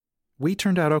We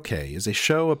Turned Out Okay is a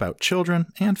show about children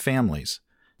and families.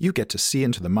 You get to see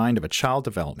into the mind of a child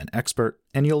development expert,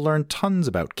 and you'll learn tons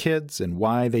about kids and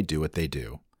why they do what they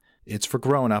do. It's for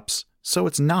grown-ups, so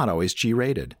it's not always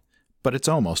G-rated, but it's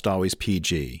almost always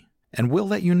PG. And we'll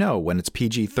let you know when it's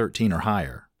PG-13 or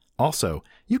higher. Also,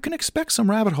 you can expect some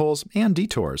rabbit holes and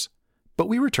detours, but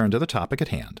we return to the topic at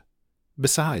hand.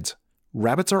 Besides,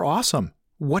 rabbits are awesome.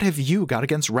 What have you got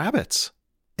against rabbits?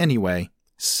 Anyway,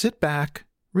 sit back,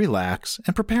 relax,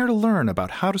 and prepare to learn about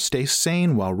how to stay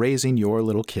sane while raising your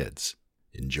little kids.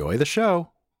 Enjoy the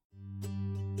show.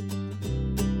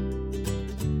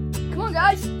 Come on,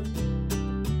 guys.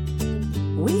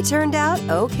 We Turned Out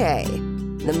Okay.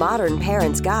 The Modern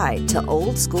Parent's Guide to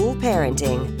Old School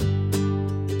Parenting.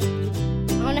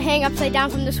 I want to hang upside down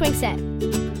from the swing set.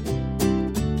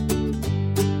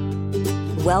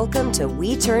 Welcome to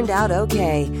We Turned Out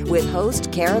Okay with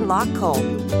host Karen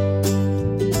Locke-Kolb.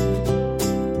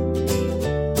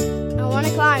 I want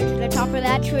to climb to the top of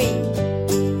that tree.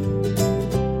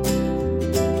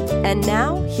 And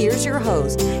now, here's your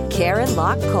host, Karen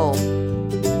Locke-Kolb.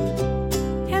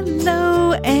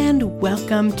 Hello and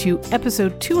welcome to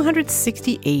episode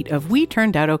 268 of We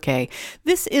Turned Out Okay.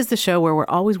 This is the show where we're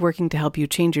always working to help you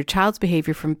change your child's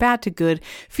behavior from bad to good,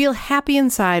 feel happy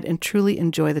inside, and truly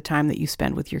enjoy the time that you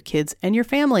spend with your kids and your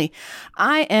family.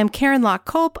 I am Karen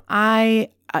Locke-Kolb.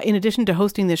 In addition to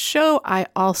hosting this show, I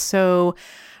also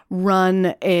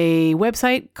run a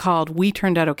website called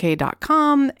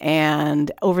WeTurnedOutOK.com, and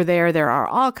over there are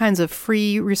all kinds of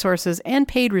free resources and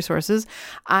paid resources.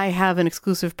 I have an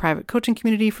exclusive private coaching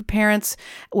community for parents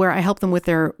where I help them with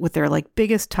their like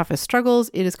biggest, toughest struggles.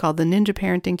 It is called the Ninja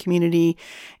Parenting Community,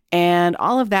 and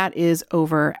all of that is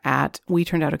over at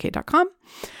WeTurnedOutOK.com.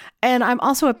 And I'm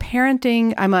also I'm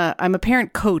a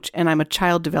parent coach, and I'm a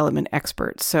child development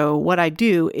expert. So what I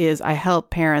do is I help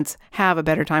parents have a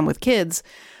better time with kids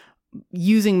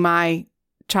using my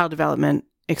child development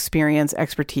experience,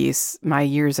 expertise, my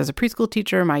years as a preschool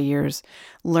teacher, my years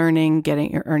learning,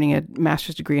 earning a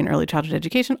master's degree in early childhood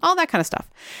education, all that kind of stuff.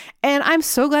 And I'm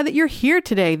so glad that you're here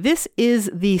today. This is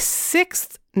the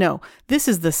seventh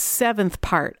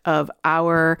part of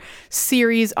our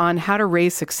series on how to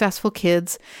raise successful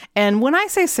kids. And when I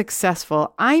say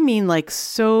successful, I mean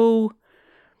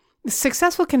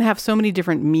successful can have so many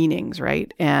different meanings,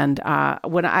 right? And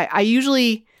when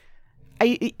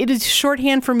it is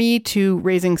shorthand for me to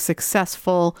raising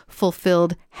successful,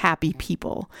 fulfilled, happy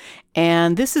people.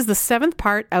 And this is the seventh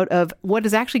part out of what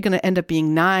is actually going to end up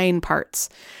being 9 parts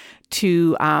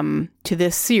to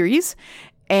this series.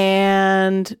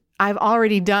 And I've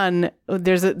already done,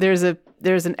 there's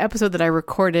an episode that I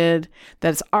recorded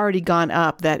that's already gone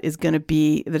up that is going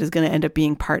to end up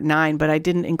being part 9, but I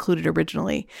didn't include it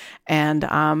originally. And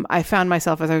I found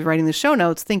myself as I was writing the show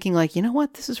notes thinking like, you know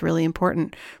what, this is really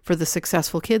important for the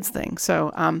successful kids thing.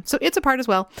 So it's a part as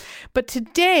well. But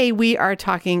today we are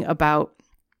talking about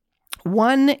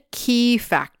one key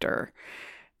factor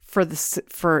for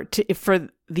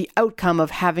the outcome of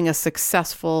having a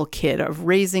successful kid, of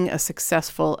raising a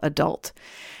successful adult.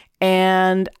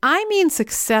 And I mean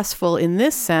successful in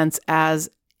this sense as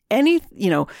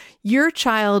your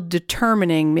child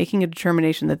making a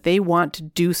determination that they want to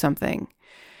do something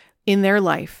in their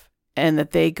life and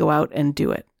that they go out and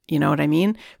do it. You know what I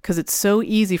mean? Because it's so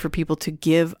easy for people to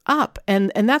give up.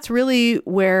 And that's really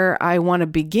where I want to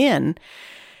begin.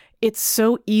 It's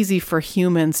so easy for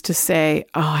humans to say,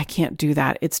 oh, I can't do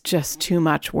that. It's just too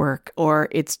much work, or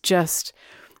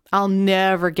I'll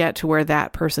never get to where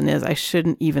that person is. I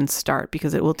shouldn't even start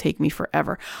because it will take me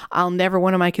forever. One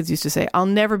of my kids used to say, I'll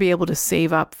never be able to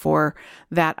save up for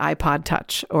that iPod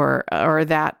Touch or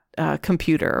that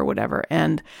computer or whatever.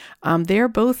 And they're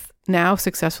both now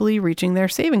successfully reaching their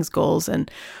savings goals.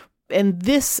 And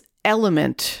this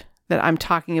element that I'm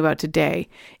talking about today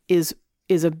is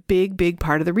a big, big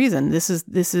part of the reason. This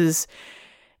is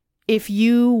if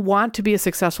you want to be a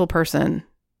successful person,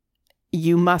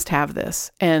 you must have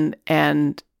this. And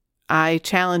I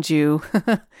challenge you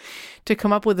to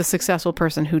come up with a successful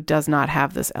person who does not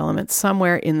have this element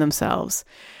somewhere in themselves.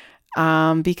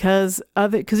 Because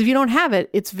if you don't have it,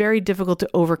 it's very difficult to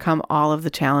overcome all of the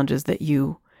challenges that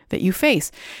you face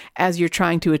as you're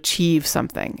trying to achieve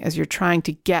something, as you're trying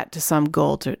to get to some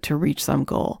goal, to reach some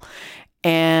goal.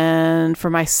 And for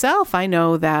myself, I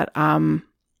know that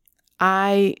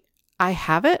I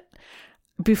have it.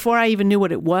 Before I even knew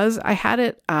what it was, I had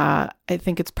it. I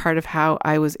think it's part of how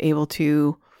I was able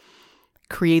to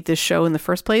create this show in the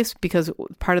first place, because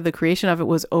part of the creation of it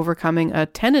was overcoming a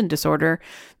tendon disorder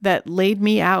that laid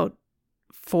me out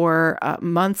for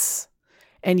months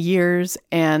and years,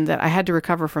 and that I had to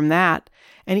recover from that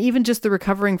And even just the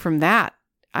recovering from that,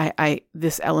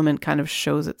 this element kind of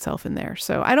shows itself in there.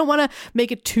 So I don't want to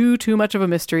make it too much of a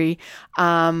mystery.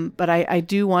 But I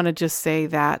do want to just say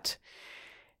that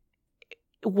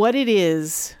what it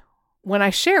is, when I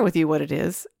share with you what it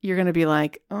is, you're going to be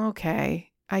like,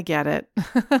 okay, I get it.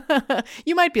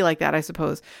 You might be like that, I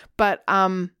suppose. But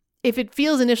if it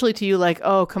feels initially to you like,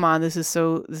 oh, come on, this is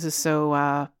so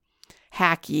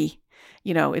hacky,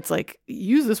 it's like,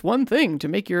 use this one thing to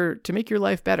make your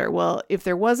life better. Well, if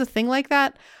there was a thing like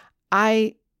that,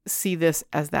 I see this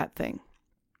as that thing.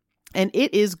 And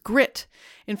it is grit.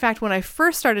 In fact, when I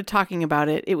first started talking about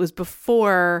it, it was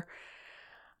before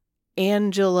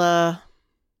Angela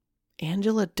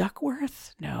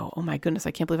Duckworth? No. Oh my goodness.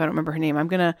 I can't believe I don't remember her name. I'm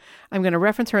going to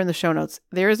reference her in the show notes.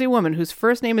 There is a woman whose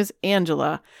first name is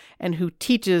Angela and who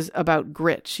teaches about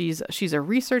grit. She's a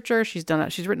researcher. She's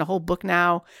written a whole book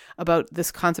now about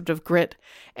this concept of grit,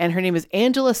 and her name is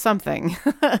Angela something.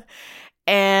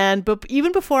 But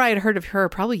even before I had heard of her,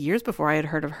 probably years before I had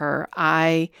heard of her,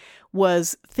 I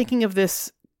was thinking of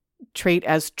this trait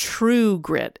as true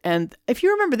grit. And if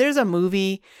you remember, there's a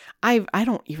movie, I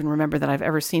don't even remember that I've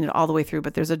ever seen it all the way through,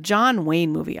 but there's a John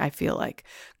Wayne movie, I feel like,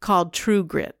 called True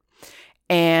Grit.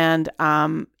 And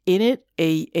in it,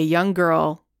 a young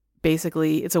girl,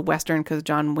 basically, it's a Western because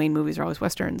John Wayne movies are always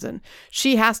Westerns, and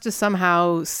she has to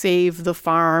somehow save the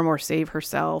farm or save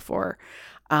herself or,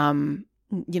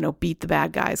 beat the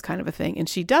bad guys kind of a thing. And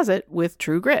she does it with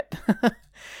true grit.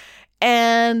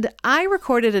 And I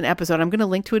recorded an episode. I'm going to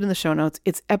link to it in the show notes.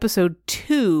 It's episode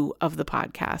 2 of the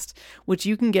podcast, which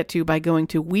you can get to by going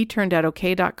to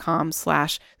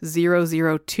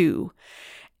weturnedoutokay.com/002.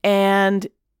 And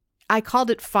I called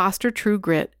it Foster True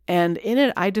Grit. And in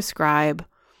it, I describe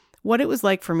what it was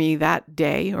like for me that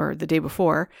day or the day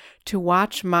before to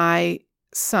watch my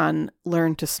son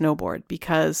learn to snowboard,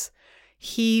 because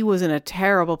he was in a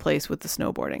terrible place with the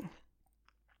snowboarding.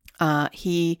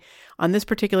 On this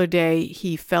particular day,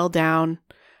 he fell down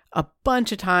a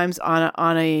bunch of times on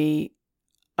a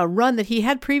run that he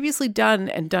had previously done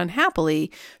and done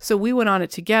happily. So we went on it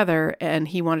together, and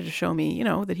he wanted to show me,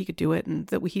 that he could do it, and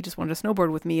that he just wanted to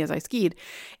snowboard with me as I skied.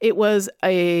 It was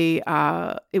like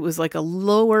a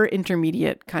lower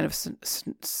intermediate kind of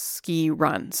ski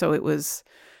run. So it was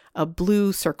a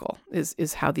blue circle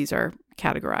is how these are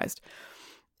categorized.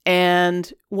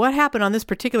 And what happened on this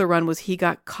particular run was he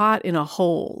got caught in a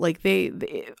hole. Like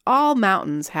all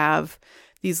mountains have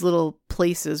these little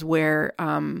places where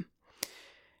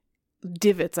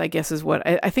divots, I guess is what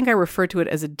I think I refer to it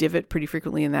as a divot pretty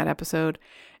frequently in that episode.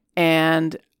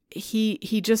 And he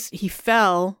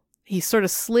fell, he sort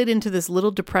of slid into this little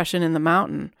depression in the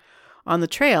mountain on the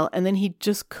trail, and then he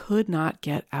just could not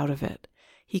get out of it.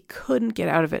 He couldn't get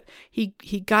out of it. He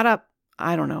got up,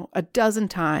 I don't know, a dozen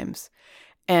times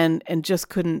and just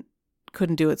couldn't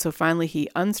do it. So finally he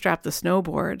unstrapped the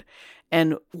snowboard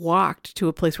and walked to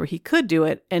a place where he could do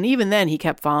it. And even then he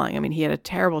kept falling. I mean, he had a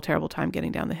terrible, terrible time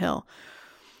getting down the hill.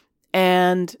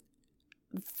 And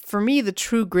for me, the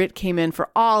true grit came in for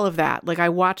all of that. Like I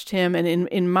watched him, and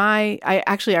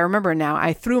I remember now,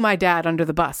 I threw my dad under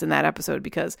the bus in that episode,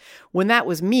 because when that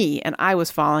was me and I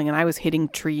was falling and I was hitting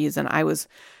trees and I was,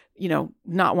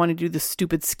 not wanting to do the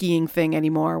stupid skiing thing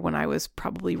anymore, when I was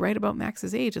probably right about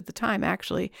Max's age at the time,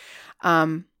 actually,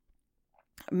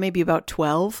 maybe about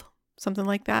 12, something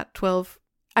like that. 12.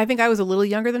 I think I was a little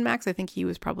younger than Max. I think he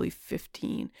was probably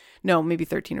 15. No, maybe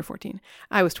 13 or 14.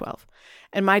 I was 12.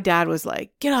 And my dad was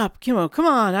like, get up, come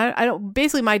on. I don't,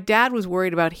 basically my dad was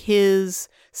worried about his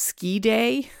ski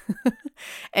day.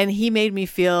 And he made me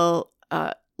feel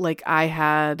like I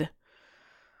had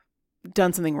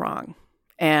done something wrong.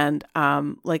 And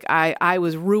like I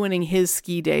was ruining his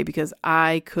ski day because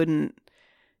I couldn't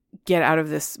get out of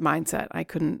this mindset. I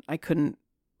couldn't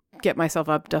get myself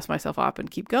up, dust myself up,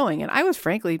 and keep going. And I was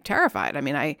frankly terrified. I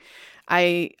mean,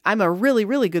 I'm a really,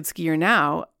 really good skier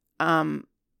now.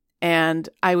 And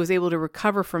I was able to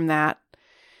recover from that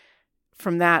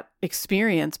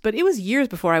experience. But it was years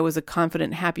before I was a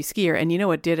confident, happy skier. And you know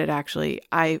what did it actually?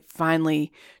 I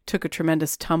finally took a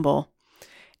tremendous tumble,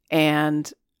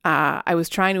 and I was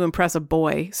trying to impress a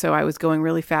boy. So I was going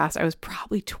really fast. I was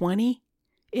probably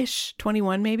 20-ish,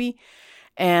 21 maybe.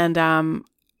 And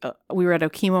we were at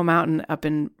Okemo Mountain up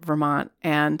in Vermont,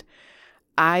 and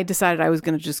I decided I was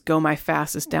going to just go my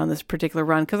fastest down this particular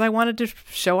run because I wanted to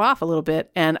show off a little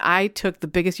bit. And I took the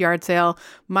biggest yard sale.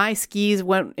 My skis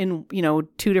went in,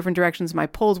 2 different directions. My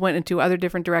poles went in 2 other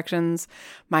different directions.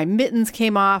 My mittens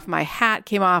came off. My hat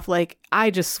came off. Like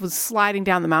I just was sliding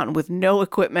down the mountain with no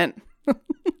equipment.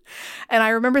 And I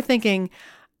remember thinking,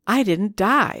 I didn't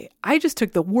die. I just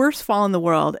took the worst fall in the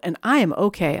world and I am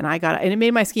okay. And it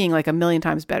made my skiing like a million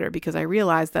times better because I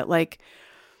realized that like,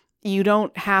 you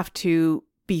don't have to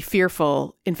be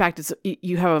fearful. In fact,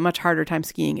 you have a much harder time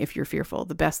skiing if you're fearful.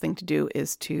 The best thing to do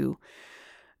is to,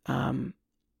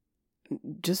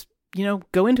 just,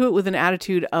 go into it with an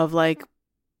attitude of like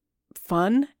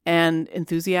fun and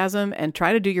enthusiasm and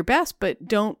try to do your best, but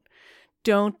don't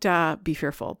be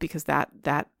fearful because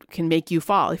that can make you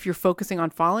fall. If you're focusing on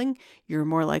falling, you're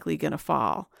more likely going to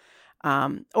fall.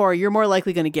 Or you're more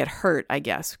likely going to get hurt, I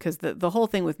guess, because the whole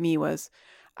thing with me was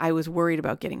I was worried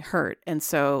about getting hurt. And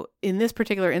so in this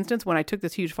particular instance, when I took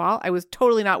this huge fall, I was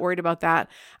totally not worried about that.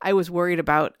 I was worried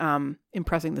about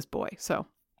impressing this boy. So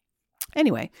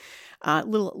anyway,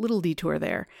 little detour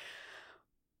there.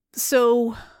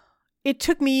 So it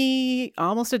took me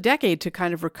almost a decade to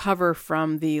kind of recover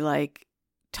from the like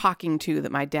talking to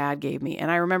that my dad gave me.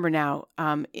 And I remember now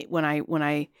when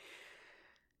I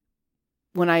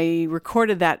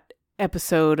recorded that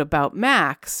episode about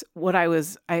Max,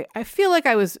 I feel like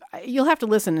you'll have to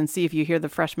listen and see if you hear the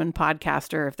freshman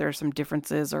podcaster, if there are some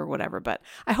differences or whatever, but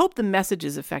I hope the message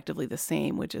is effectively the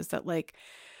same, which is that like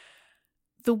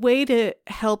the way to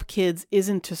help kids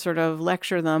isn't to sort of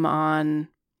lecture them on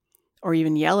or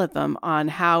even yell at them on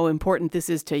how important this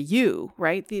is to you,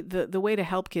 right? The way to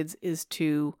help kids is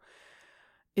to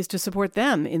support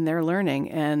them in their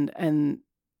learning, and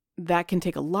that can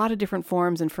take a lot of different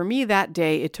forms. And for me that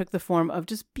day, it took the form of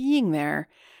just being there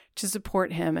to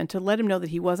support him and to let him know that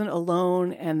he wasn't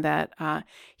alone and that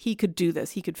he could do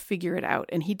this. He could figure it out.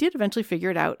 And he did eventually figure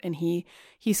it out. And he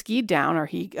skied down, or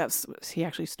he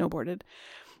actually snowboarded.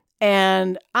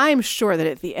 And I'm sure that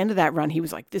at the end of that run, he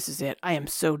was like, this is it. I am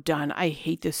so done. I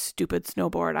hate this stupid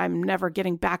snowboard. I'm never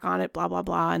getting back on it, blah, blah,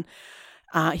 blah.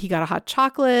 And he got a hot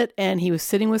chocolate and he was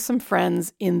sitting with some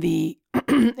friends in the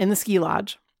in the ski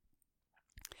lodge.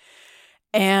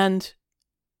 And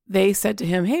they said to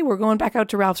him, hey, we're going back out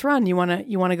to Ralph's Run. You want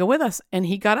to go with us? And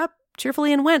he got up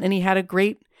cheerfully and went, and he had a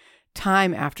great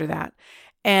time after that.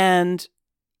 And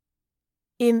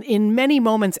in many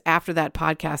moments after that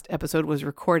podcast episode was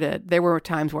recorded, there were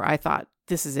times where I thought,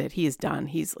 this is it. He is done.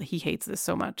 He hates this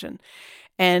so much.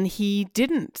 And he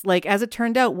didn't. Like, as it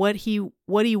turned out, what he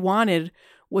wanted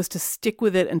was to stick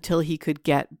with it until he could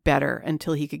get better,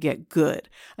 until he could get good,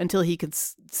 until he could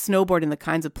snowboard in the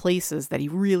kinds of places that he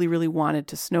really, really wanted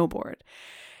to snowboard.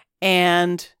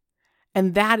 And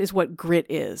that is what grit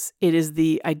is. It is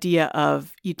the idea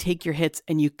of you take your hits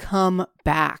and you come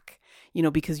back,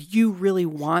 because you really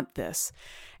want this.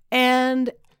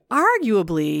 And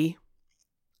arguably,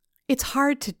 it's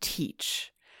hard to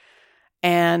teach.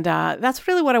 And that's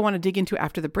really what I want to dig into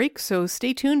after the break. So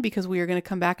stay tuned, because we are going to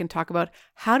come back and talk about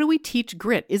how do we teach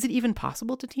grit? Is it even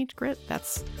possible to teach grit?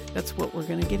 That's what we're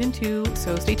going to get into.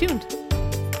 So stay tuned.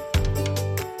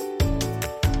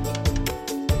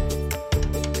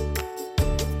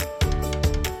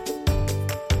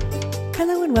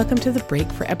 Hello and welcome to The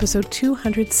Break for episode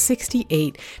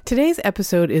 268. Today's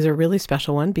episode is a really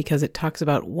special one because it talks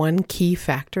about one key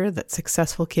factor that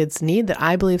successful kids need, that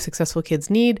I believe successful kids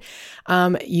need.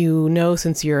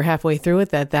 Since you're halfway through it,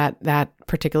 that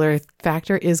particular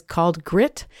factor is called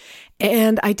grit.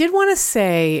 And I did want to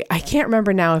say, I can't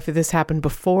remember now if this happened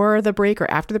before the break or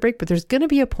after the break, but there's going to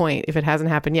be a point, if it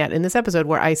hasn't happened yet, in this episode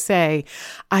where I say,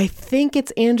 I think it's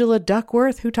Angela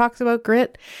Duckworth who talks about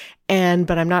grit,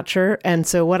 but I'm not sure. And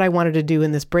so what I wanted to do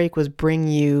in this break was bring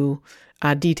you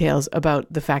details about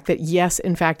the fact that, yes,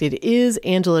 in fact, it is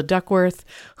Angela Duckworth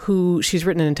she's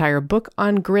written an entire book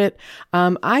on grit.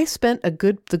 I spent the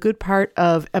good part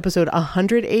of episode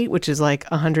 108, which is like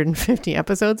 150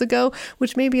 episodes ago,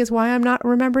 which maybe is why I'm not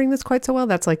remembering this quite so well.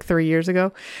 That's like 3 years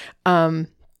ago.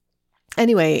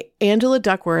 Anyway, Angela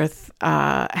Duckworth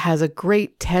has a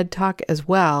great TED Talk as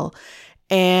well.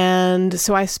 And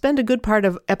so I spent a good part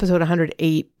of episode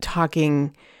 108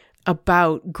 talking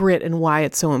about grit and why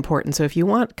it's so important. So if you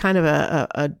want kind of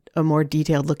a more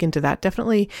detailed look into that,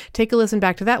 definitely take a listen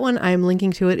back to that one. I'm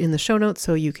linking to it in the show notes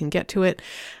so you can get to it.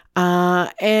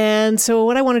 And so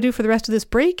what I want to do for the rest of this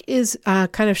break is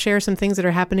kind of share some things that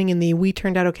are happening in the We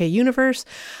Turned Out Okay universe.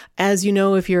 As you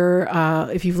know, if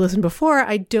you've listened before,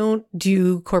 I don't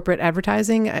do corporate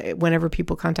advertising. Whenever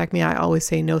people contact me, I always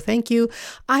say no, thank you.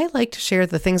 I like to share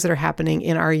the things that are happening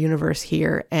in our universe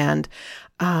here, and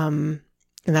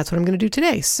that's what I'm going to do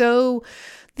today. So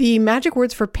the magic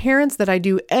words for parents that I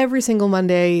do every single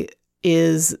Monday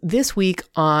is this week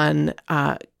on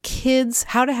kids,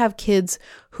 how to have kids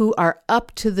who are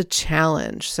up to the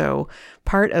challenge. So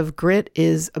part of grit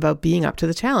is about being up to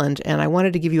the challenge. And I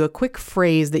wanted to give you a quick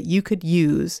phrase that you could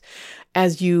use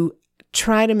as you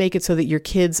try to make it so that your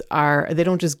kids they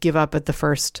don't just give up at the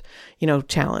first,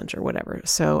 challenge or whatever.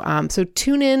 So, so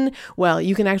tune in. Well,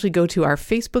 you can actually go to our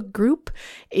Facebook group.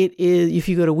 It is, if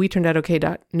you go to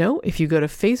if you go to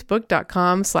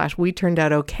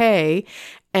facebook.com/WeTurnedOutOK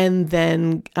and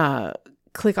then,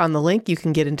 click on the link, you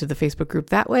can get into the Facebook group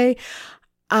that way.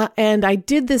 And I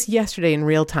did this yesterday in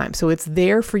real time. So it's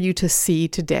there for you to see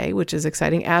today, which is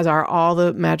exciting, as are all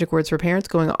the magic words for parents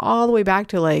going all the way back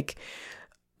to like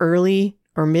early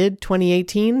or mid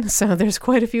 2018. So there's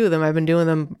quite a few of them. I've been doing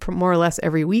them more or less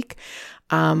every week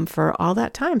for all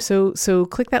that time. So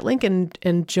click that link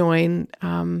and join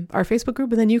our Facebook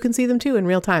group, and then you can see them too in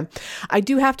real time. I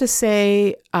do have to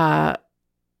say that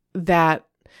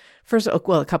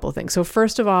a couple of things. So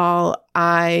first of all,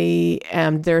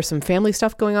 there's some family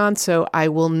stuff going on. So I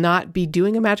will not be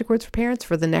doing a Magic Words for Parents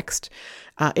for the next,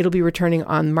 it'll be returning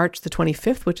on March the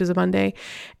 25th, which is a Monday.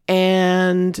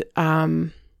 And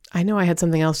I know I had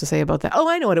something else to say about that. Oh,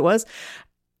 I know what it was.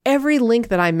 Every link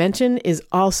that I mention is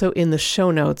also in the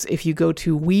show notes. If you go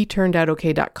to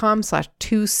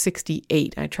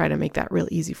WeTurnedOutOK.com/268, I try to make that real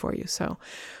easy for you. So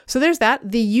there's that.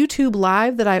 The YouTube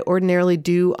live that I ordinarily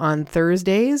do on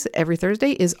Thursdays, every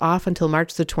Thursday, is off until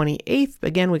March the 28th.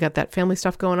 Again, we got that family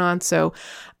stuff going on. So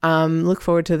look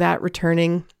forward to that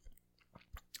returning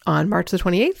on March the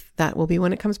 28th. That will be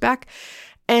when it comes back.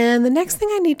 And the next thing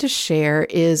I need to share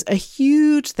is a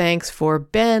huge thanks for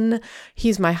Ben.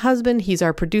 He's my husband, he's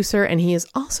our producer, and he is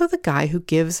also the guy who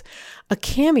gives a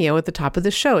cameo at the top of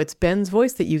the show. It's Ben's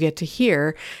voice that you get to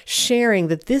hear, sharing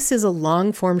that this is a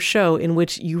long-form show in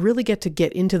which you really get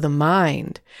into the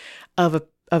mind of a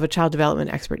child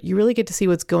development expert. You really get to see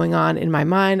what's going on in my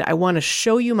mind. I want to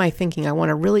show you my thinking. I want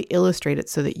to really illustrate it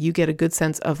so that you get a good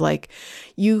sense of like,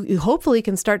 you hopefully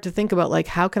can start to think about like,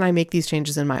 how can I make these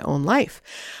changes in my own life?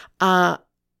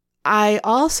 I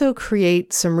also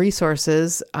create some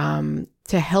resources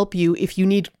to help you if you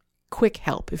need quick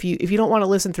help. If you don't want to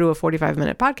listen through a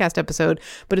 45-minute podcast episode,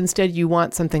 but instead you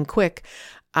want something quick,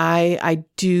 I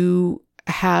do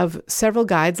have several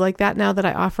guides like that now that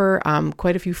I offer,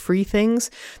 quite a few free things.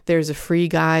 There's a free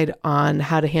guide on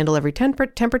how to handle every temper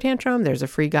tantrum. There's a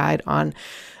free guide on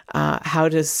how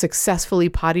to successfully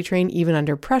potty train even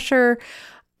under pressure.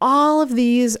 All of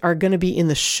these are going to be in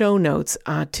the show notes.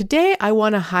 Today, I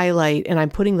want to highlight, and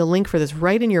I'm putting the link for this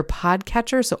right in your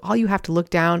podcatcher. So all you have to do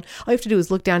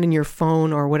is look down in your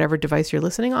phone or whatever device you're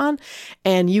listening on,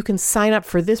 and you can sign up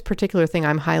for this particular thing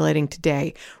I'm highlighting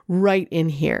today right in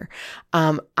here.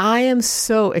 I am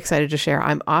so excited to share.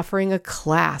 I'm offering a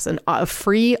class, a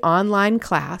free online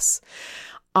class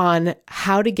on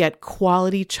how to get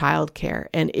quality childcare.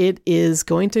 And it is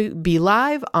going to be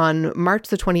live on March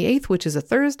the 28th, which is a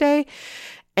Thursday.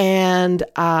 And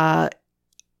I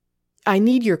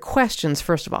need your questions,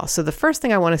 first of all. So the first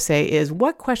thing I want to say is,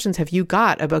 what questions have you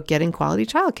got about getting quality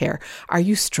childcare? Are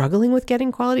you struggling with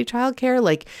getting quality childcare?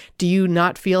 Like, do you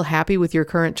not feel happy with your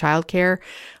current childcare?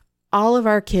 All of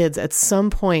our kids at some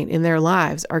point in their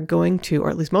lives are going to, or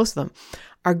at least most of them,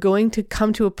 are going to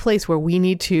come to a place where we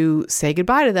need to say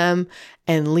goodbye to them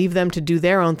and leave them to do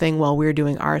their own thing while we're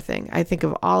doing our thing. I think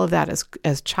of all of that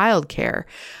as childcare.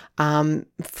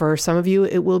 For some of you,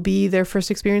 it will be their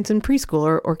first experience in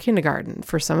preschool or kindergarten.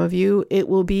 For some of you, it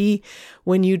will be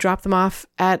when you drop them off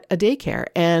at a daycare.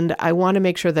 And I want to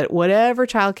make sure that whatever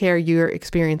childcare you're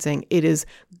experiencing, it is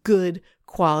good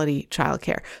quality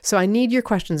childcare. So I need your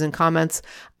questions and comments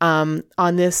on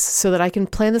this so that I can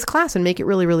plan this class and make it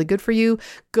really, really good for you.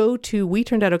 Go to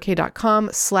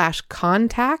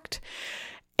WeTurnedOutOK.com/contact,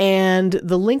 and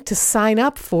the link to sign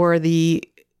up for the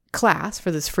class,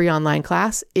 for this free online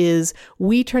class, is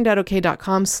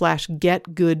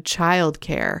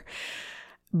WeTurnedOutOK.com/getgoodchildcare.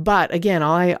 But again,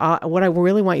 what I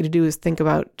really want you to do is think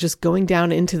about just going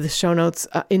down into the show notes,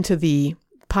 into the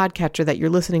podcatcher that you're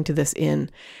listening to this in,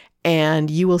 and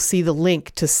you will see the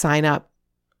link to sign up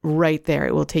right there.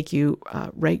 It will take you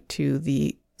right to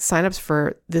the signups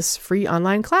for this free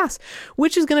online class,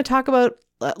 which is going to talk about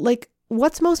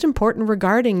what's most important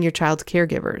regarding your child's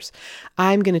caregivers.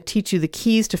 I'm going to teach you the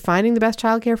keys to finding the best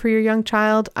childcare for your young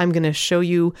child. I'm going to show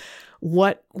you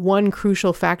what one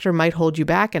crucial factor might hold you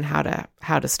back and how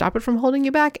to stop it from holding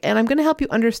you back. And I'm going to help you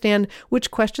understand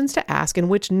which questions to ask and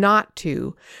which not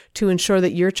to ensure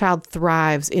that your child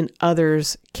thrives in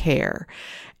others' care.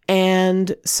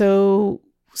 And so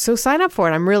sign up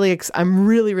for it. I'm really,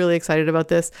 really excited about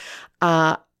this.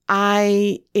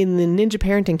 In the Ninja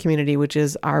Parenting community, which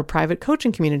is our private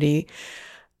coaching community,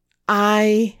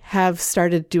 I have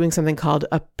started doing something called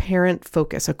a parent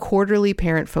focus, a quarterly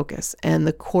parent focus. And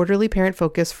the quarterly parent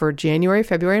focus for January,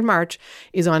 February, and March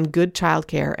is on good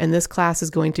childcare. And this class is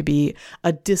going to be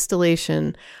a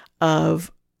distillation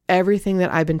of everything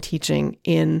that I've been teaching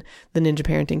in the Ninja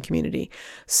Parenting community.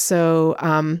 So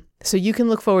you can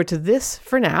look forward to this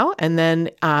for now. And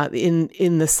then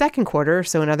in the second quarter,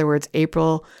 so in other words,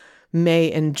 April,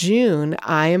 May, and June,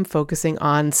 I am focusing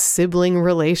on sibling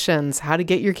relations, how to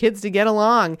get your kids to get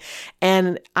along.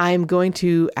 And I'm going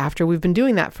to, after we've been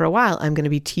doing that for a while, I'm going to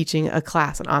be teaching a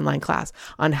class, an online class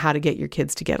on how to get your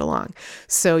kids to get along.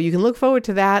 So you can look forward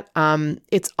to that.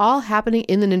 It's all happening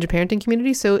in the Ninja Parenting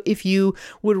community. So if you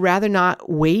would rather not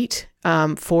wait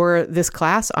for this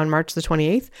class on March the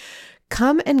 28th,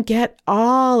 come and get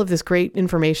all of this great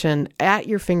information at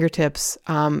your fingertips.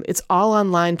 It's all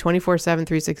online, 24/7,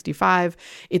 365.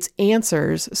 It's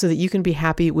answers so that you can be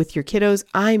happy with your kiddos.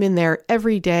 I'm in there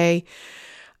every day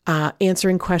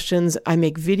answering questions. I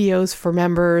make videos for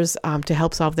members to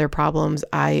help solve their problems.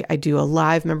 I do a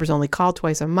live members only call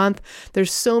twice a month.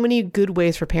 There's so many good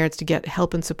ways for parents to get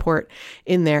help and support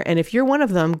in there. And if you're one of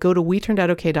them, go to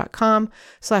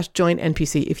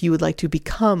WeTurnedOutOK.com/join-NPC if you would like to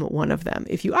become one of them.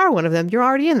 If you are one of them, you're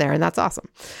already in there, and that's awesome.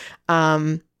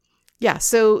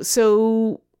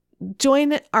 So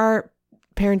join our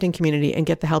parenting community and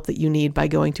get the help that you need by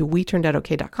going to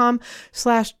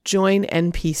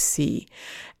WeTurnedOutOK.com/join-NPC.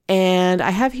 And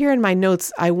I have here in my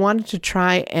notes, I wanted to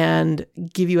try and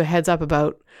give you a heads up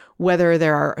about whether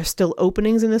there are still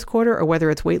openings in this quarter or whether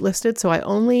it's waitlisted. So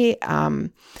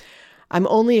I'm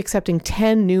only accepting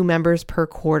 10 new members per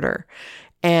quarter.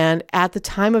 And at the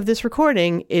time of this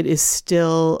recording, there are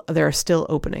still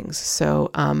openings.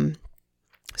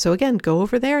 So again, go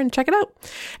over there and check it out.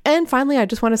 And finally, I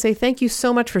just want to say thank you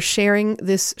so much for sharing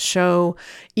this show.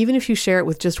 Even if you share it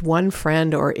with just one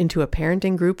friend or into a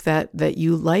parenting group that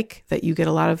you like, that you get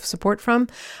a lot of support from,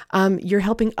 you're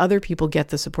helping other people get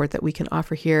the support that we can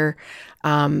offer here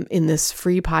in this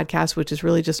free podcast, which is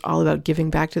really just all about giving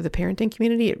back to the parenting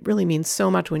community. It really means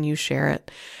so much when you share it.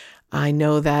 I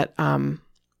know that I'm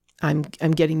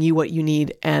getting you what you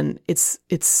need, and it's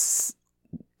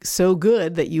so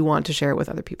good that you want to share it with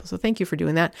other people. So thank you for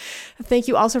doing that. Thank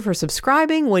you also for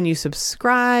subscribing. When you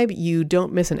subscribe, you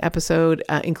don't miss an episode,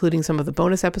 including some of the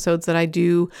bonus episodes that I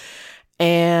do.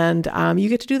 And you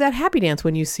get to do that happy dance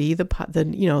when you see that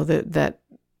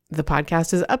the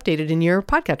podcast is updated in your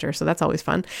podcatcher. So that's always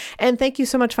fun. And thank you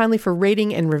so much finally for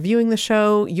rating and reviewing the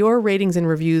show. Your ratings and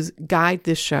reviews guide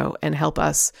this show and help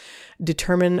us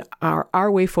determine our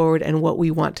way forward and what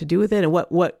we want to do with it and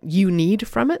what you need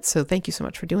from it. So thank you so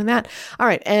much for doing that. All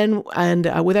right. And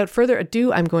without further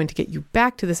ado, I'm going to get you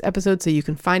back to this episode so you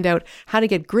can find out how to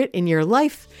get grit in your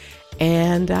life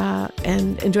and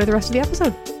enjoy the rest of the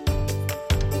episode.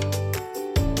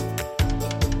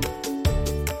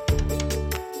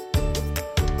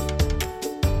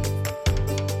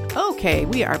 Okay,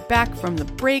 we are back from the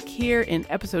break here in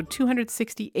episode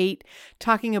 268,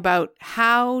 talking about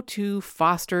how to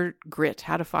foster grit,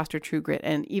 how to foster true grit,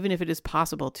 and even if it is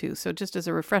possible to. So just as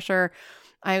a refresher,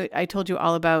 I told you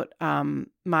all about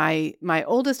my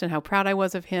oldest and how proud I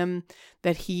was of him,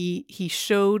 that he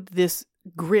showed this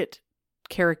grit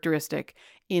characteristic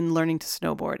in learning to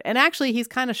snowboard. And actually, he's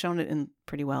kind of shown it in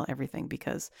pretty well everything,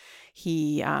 because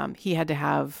he had to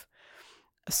have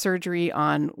surgery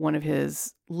on one of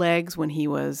his legs when he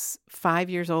was 5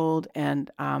 years old, and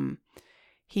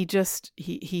he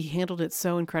handled it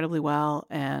so incredibly well.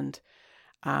 And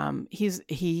when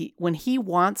he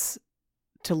wants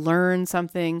to learn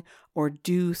something or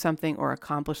do something or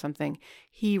accomplish something,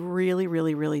 he really,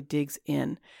 really, really digs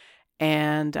in,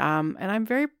 and I'm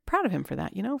very proud of him for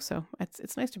that. So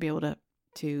it's nice to be able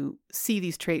to see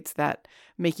these traits that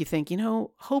make you think,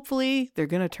 hopefully they're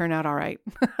going to turn out all right.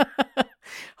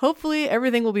 Hopefully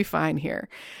everything will be fine here.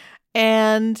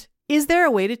 And is there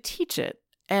a way to teach it?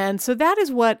 And so that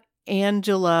is what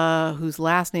Angela, whose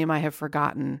last name I have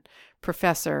forgotten,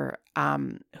 professor,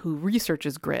 who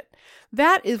researches grit,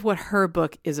 that is what her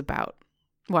book is about.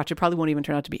 Watch, it probably won't even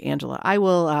turn out to be Angela. I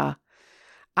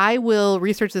will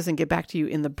research this and get back to you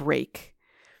in the break,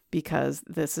 because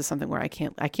this is something where I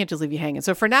can't just leave you hanging.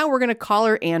 So for now, we're going to call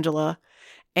her Angela.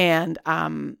 And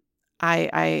I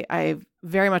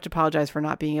very much apologize for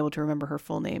not being able to remember her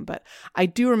full name, but I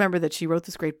do remember that she wrote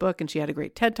this great book and she had a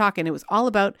great TED Talk, and it was all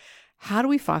about how do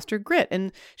we foster grit.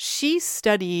 And she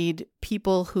studied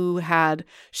people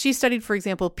for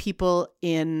example, people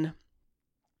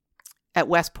at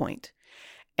West Point.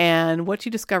 And what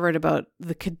she discovered about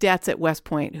the cadets at West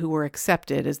Point who were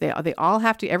accepted is they all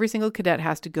have to, every single cadet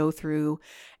has to go through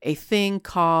a thing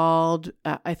called,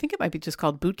 I think it might be just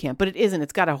called boot camp, but it isn't.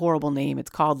 It's got a horrible name. It's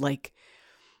called like,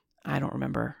 I don't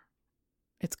remember.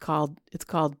 It's called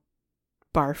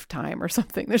barf time or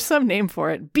something. There's some name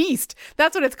for it. Beast.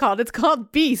 That's what it's called. It's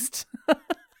called Beast.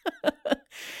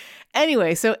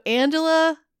 Anyway, so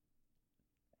Angela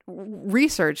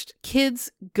researched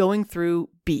kids going through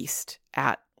Beast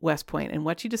at West Point, and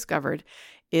what she discovered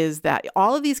is that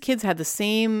all of these kids had the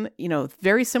same,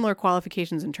 very similar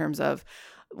qualifications in terms of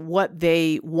what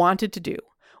they wanted to do,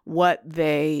 what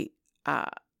they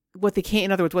came,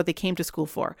 in other words, what they came to school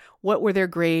for, what were their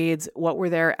grades, what were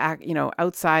their,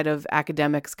 outside of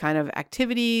academics kind of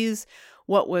activities,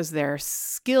 what was their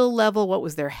skill level, what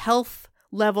was their health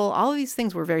level. All of these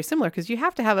things were very similar because you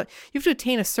have to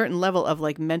attain a certain level of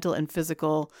like mental and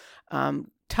physical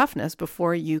toughness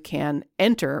before you can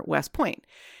enter West Point.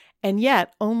 And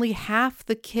yet only half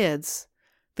the kids,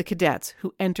 the cadets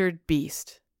who entered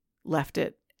Beast, left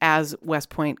it as West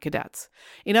Point cadets.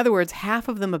 In other words, half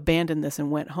of them abandoned this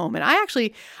and went home. And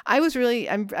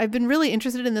I've been really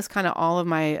interested in this kind of all of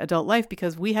my adult life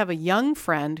because we have a young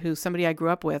friend who's somebody I grew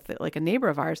up with, like a neighbor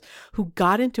of ours, who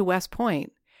got into West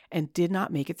Point and did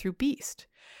not make it through Beast.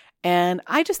 And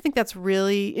I just think that's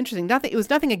really interesting. It was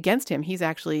nothing against him. He's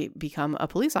actually become a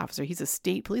police officer. He's a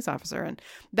state police officer. And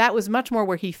that was much more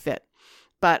where he fit.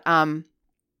 But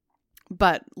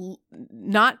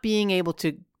not being able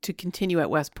to continue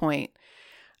at West Point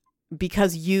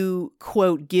because you,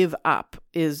 quote, give up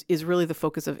is really the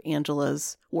focus of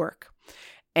Angela's work.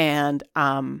 And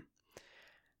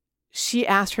she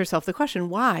asked herself the question,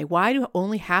 why? Why do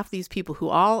only half these people who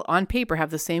all on paper have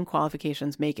the same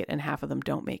qualifications make it and half of them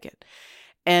don't make it?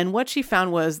 And what she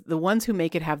found was the ones who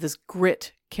make it have this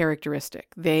grit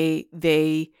characteristic. They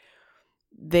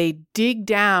dig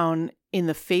down in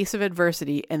the face of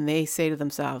adversity and they say to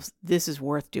themselves, this is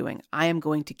worth doing. I am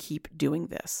going to keep doing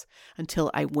this until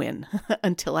I win,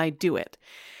 until I do it.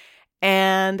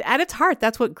 And at its heart,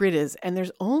 that's what grit is. And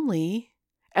there's only,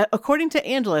 according to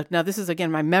Angela, now this is again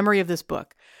my memory of this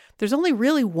book, there's only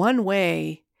really one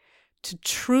way to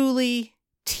truly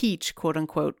teach, quote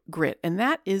unquote, grit, and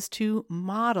that is to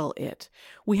model it.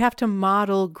 We have to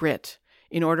model grit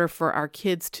in order for our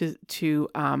kids to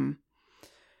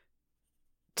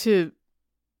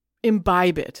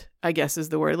imbibe it, I guess is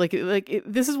the word.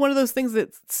 This is one of those things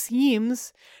that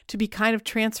seems to be kind of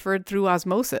transferred through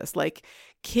osmosis. Like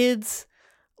kids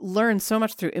learn so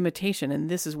much through imitation, and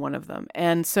this is one of them.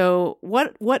 And so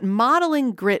what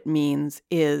modeling grit means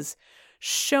is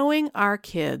showing our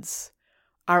kids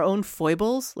our own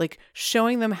foibles, like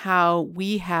showing them how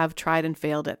we have tried and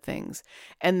failed at things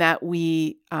and that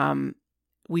we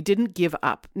didn't give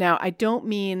up. Now, I don't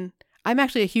mean, I'm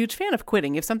actually a huge fan of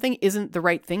quitting. If something isn't the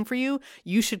right thing for you,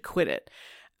 you should quit it.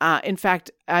 In fact,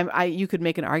 you could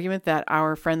make an argument that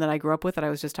our friend that I grew up with that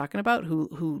I was just talking about,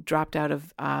 who dropped out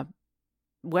of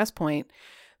West Point,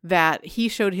 that he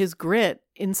showed his grit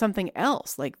in something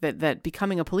else, like that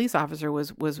becoming a police officer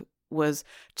was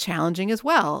challenging as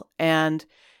well, and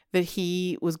that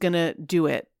he was going to do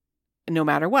it no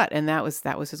matter what. And that was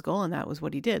his goal, and that was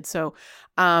what he did. So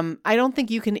I don't think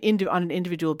you can on an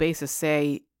individual basis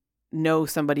say, no,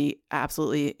 somebody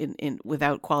absolutely in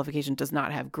without qualification does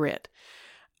not have grit.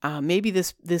 Maybe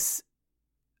this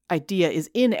idea is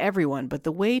in everyone, but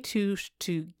the way to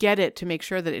get it, to make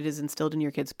sure that it is instilled in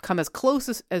your kids, come as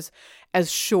close as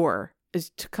shore, is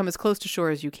to come as close to shore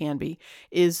as you can be,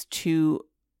 is to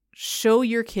show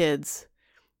your kids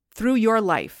through your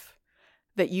life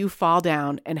that you fall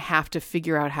down and have to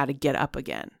figure out how to get up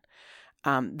again.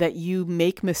 That you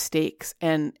make mistakes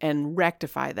and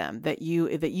rectify them, that you,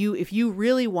 if you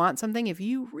really want something, if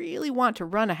you really want to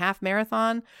run a half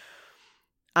marathon,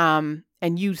 and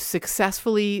you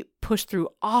successfully push through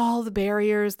all the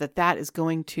barriers that is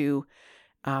going to,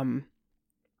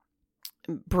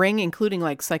 bring, including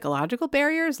like psychological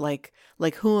barriers, like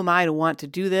who am I to want to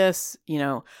do this,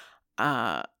 and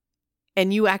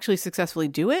you actually successfully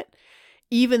do it,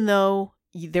 even though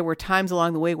there were times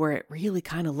along the way where it really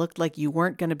kind of looked like you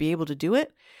weren't going to be able to do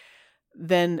it,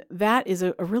 then that is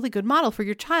a really good model for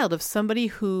your child of somebody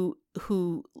who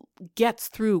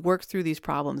works through these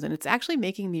problems. And it's actually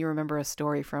making me remember a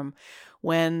story from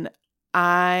when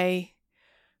I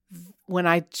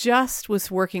just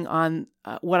was working on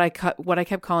what I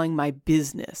kept calling my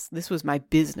business. This was my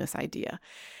business idea.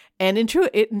 And in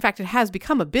fact, it has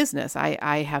become a business.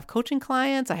 I have coaching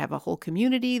clients. I have a whole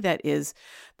community that is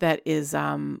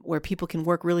where people can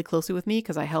work really closely with me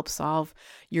because I help solve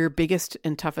your biggest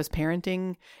and toughest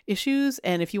parenting issues.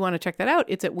 And if you want to check that out,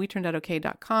 it's at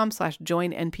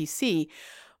WeTurnedOutOK.com/join-NPC.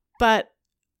 But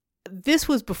this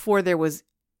was before there was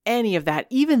any of that,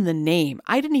 even the name.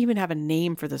 I didn't even have a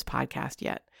name for this podcast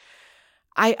yet.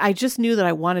 I just knew that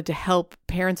I wanted to help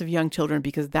parents of young children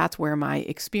because that's where my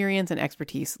experience and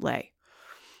expertise lay.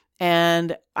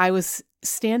 And I was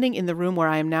standing in the room where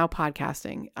I am now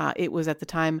podcasting. It was at the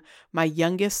time my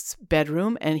youngest's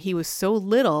bedroom, and he was so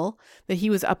little that he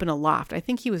was up in a loft. I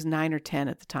think he was 9 or 10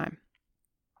 at the time.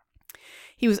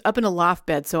 He was up in a loft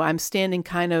bed, so I'm standing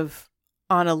kind of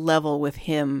on a level with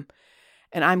him,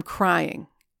 and I'm crying.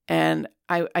 And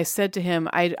I said to him,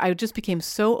 I just became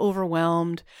so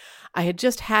overwhelmed. I had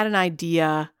just had an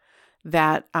idea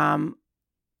that a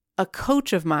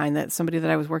coach of mine, that somebody that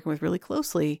I was working with really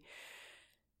closely,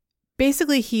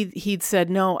 basically he'd said,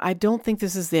 no, I don't think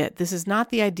this is it. This is not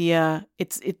the idea.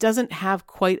 It doesn't have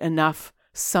quite enough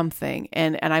something.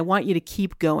 And I want you to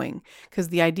keep going because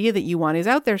the idea that you want is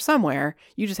out there somewhere.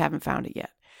 You just haven't found it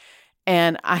yet.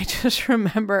 And I just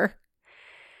remember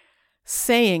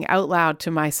saying out loud to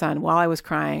my son while I was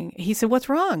crying, he said, "What's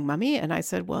wrong, Mommy?" And I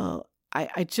said, "Well,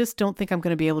 I just don't think I'm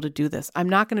going to be able to do this. I'm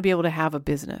not going to be able to have a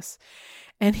business."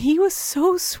 And he was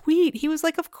so sweet. He was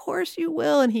like, "Of course you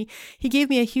will." And he gave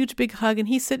me a huge big hug and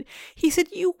he said,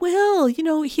 "You will."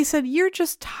 He said, "You're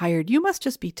just tired. You must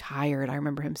just be tired." I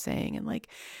remember him saying, and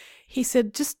he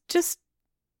said, just,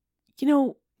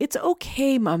 it's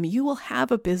okay, Mom. You will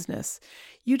have a business.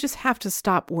 You just have to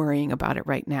stop worrying about it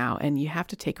right now. And you have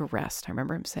to take a rest. I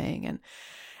remember him saying,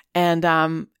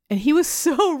 and he was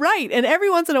so right. And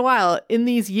every once in a while in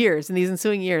these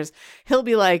ensuing years, he'll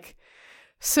be like,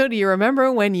 "So do you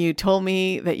remember when you told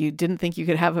me that you didn't think you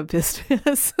could have a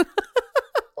business?"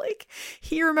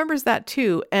 He remembers that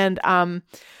too. And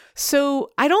so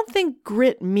I don't think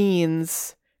grit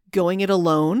means going it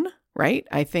alone, right?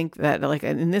 I think that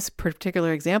in this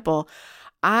particular example,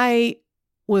 I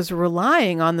was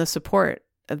relying on the support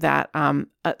that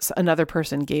another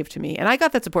person gave to me. And I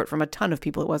got that support from a ton of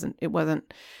people. It wasn't,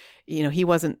 he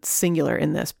wasn't singular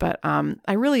in this, but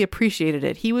I really appreciated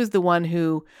it. He was the one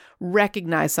who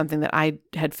recognized something that I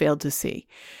had failed to see.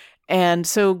 And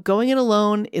so going it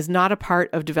alone is not a part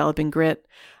of developing grit.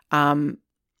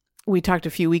 We talked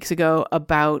a few weeks ago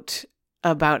about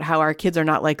how our kids are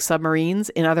not like submarines.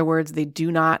 In other words, they do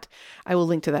not, I will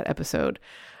link to that episode.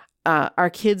 Our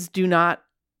kids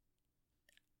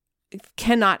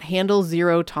cannot handle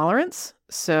zero tolerance.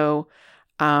 So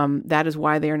that is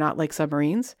why they are not like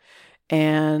submarines.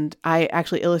 And I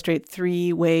actually illustrate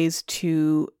 3 ways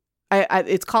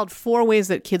it's called 4 ways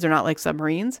that kids are not like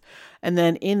submarines. And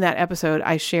then in that episode,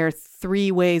 I share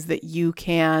 3 ways that you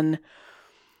can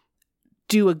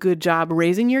do a good job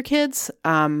raising your kids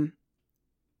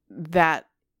that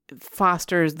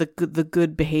fosters the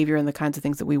good behavior and the kinds of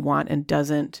things that we want and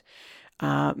doesn't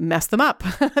mess them up.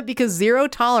 Because zero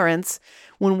tolerance,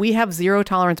 when we have zero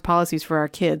tolerance policies for our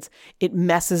kids, it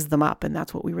messes them up. And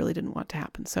that's what we really didn't want to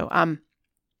happen. So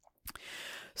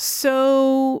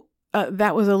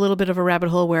that was a little bit of a rabbit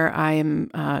hole where I am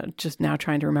just now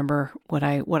trying to remember what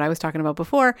I was talking about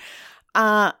before.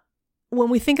 When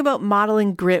we think about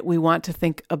modeling grit, we want to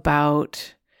think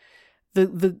about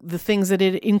the things that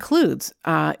it includes.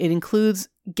 It includes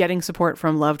getting support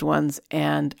from loved ones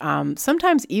and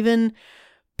sometimes even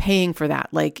paying for that.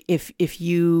 Like if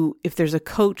there's a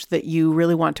coach that you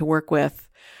really want to work with,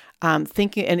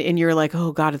 thinking and you're like,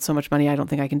 "Oh God, it's so much money. I don't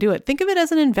think I can do it." Think of it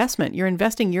as an investment. You're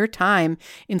investing your time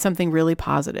in something really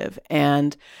positive.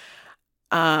 And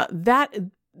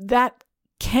that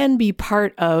can be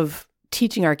part of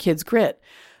teaching our kids grit.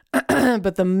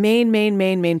 But the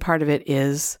main part of it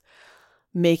is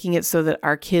making it so that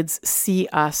our kids see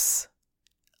us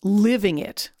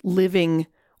living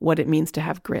what it means to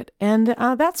have grit. And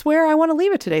that's where I want to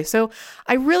leave it today. So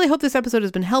I really hope this episode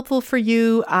has been helpful for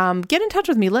you. Get in touch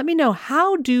with me. Let me know,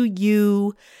 how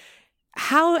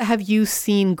have you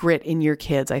seen grit in your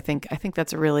kids? I think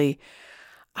that's a really,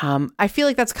 I feel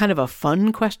like that's kind of a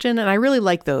fun question. And I really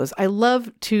like those. I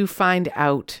love to find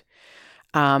out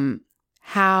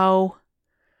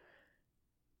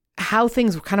how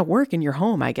things kind of work in your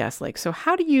home, I guess. So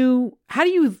how do you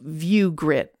view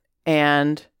grit,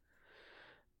 and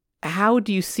how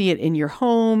do you see it in your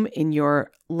home, in your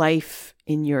life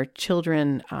in your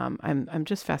children. I'm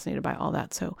just fascinated by all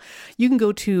that. So you can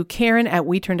go to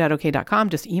Karen@WeTurnedOutOK.com.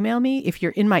 Just email me. If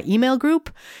you're in my email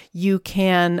group, you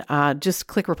can just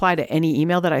click reply to any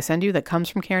email that I send you that comes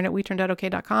from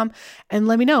Karen@WeTurnedOutOK.com and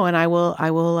let me know. And I will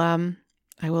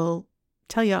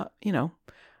tell you,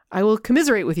 I will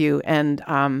commiserate with you, and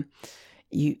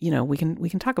we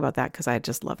can talk about that, because I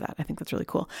just love that. I think that's really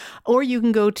cool. Or you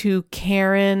can go to you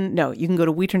can go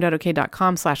to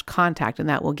WeTurnedOutOK.com/contact, and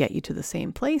that will get you to the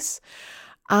same place.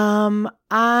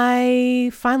 I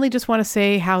finally just want to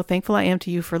say how thankful I am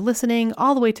to you for listening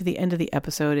all the way to the end of the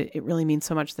episode. It really means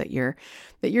so much that you're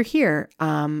here.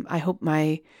 I hope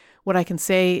what I can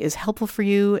say is helpful for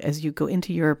you as you go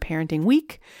into your parenting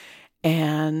week.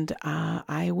 And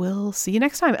I will see you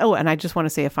next time. Oh, and I just want to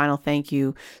say a final thank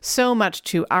you so much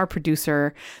to our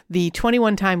producer, the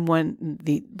 21-time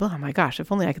oh my gosh,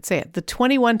 if only I could say it, the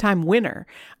 21-time winner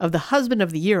of the Husband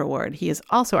of the Year Award. He is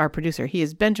also our producer. He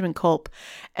is Benjamin Culp,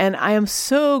 and I am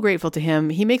so grateful to him.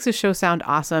 He makes the show sound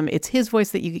awesome. It's his voice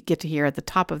that you get to hear at the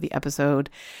top of the episode.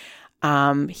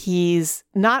 He's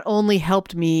not only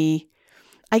helped me,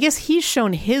 I guess he's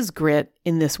shown his grit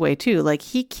in this way too. Like,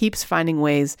 he keeps finding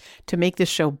ways to make this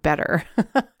show better.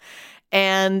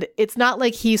 And it's not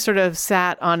like he sort of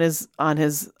sat on his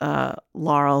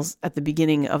laurels at the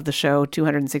beginning of the show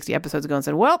 260 episodes ago and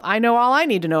said, well, I know all I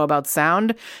need to know about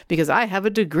sound because I have a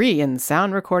degree in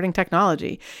sound recording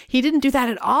technology. He didn't do that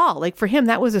at all. Like, for him,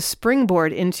 that was a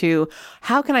springboard into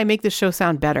how can I make this show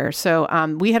sound better? So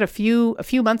we had a few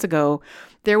months ago,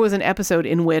 there was an episode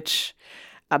in which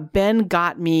Ben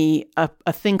got me a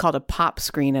thing called a pop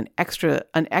screen, an extra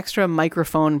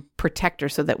microphone protector,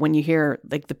 so that when you hear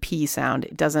like the P sound,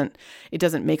 it doesn't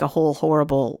make a whole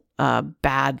horrible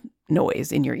bad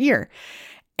noise in your ear.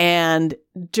 And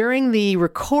during the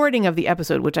recording of the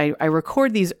episode, which I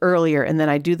record these earlier and then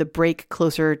I do the break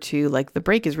closer to, like, the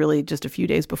break is really just a few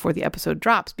days before the episode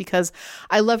drops, because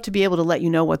I love to be able to let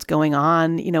you know what's going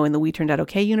on, in the We Turned Out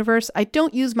Okay universe. I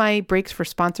don't use my breaks for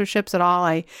sponsorships at all.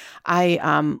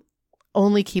 I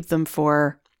only keep them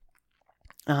for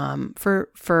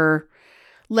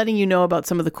letting you know about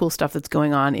some of the cool stuff that's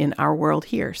going on in our world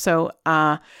here. So,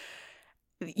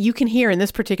 you can hear in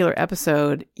this particular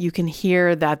episode, you can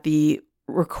hear that the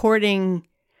recording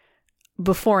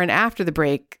before and after the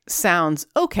break sounds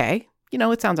okay.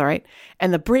 It sounds all right.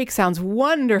 And the break sounds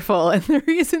wonderful. And the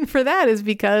reason for that is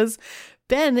because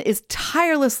Ben is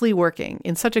tirelessly working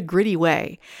in such a gritty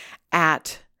way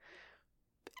at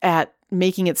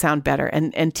making it sound better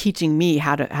and teaching me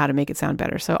how to make it sound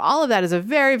better. So all of that is a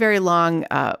very, very long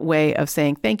way of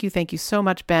saying thank you so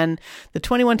much, Ben, the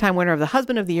 21-time winner of the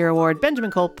Husband of the Year Award, Benjamin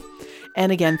Culp.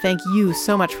 And again, thank you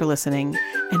so much for listening,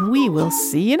 and we will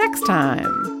see you next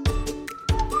time.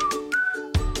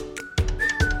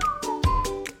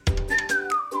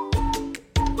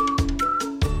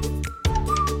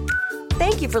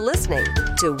 Thank you for listening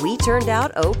to We Turned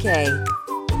Out Okay.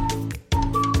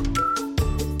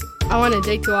 I want to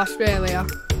dig to Australia.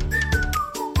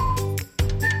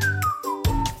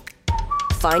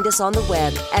 Find us on the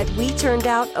web at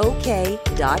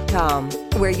WeTurnedOutOK.com,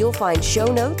 where you'll find show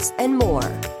notes and more.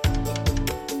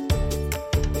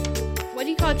 What do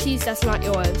you call cheese that's not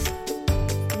yours?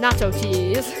 Nacho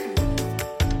cheese.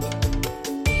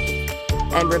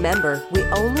 And remember, we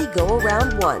only go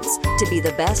around once. To be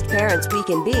the best parents we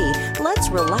can be, let's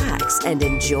relax and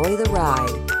enjoy the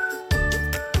ride.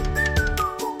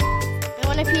 I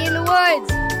want to pee in the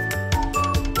woods.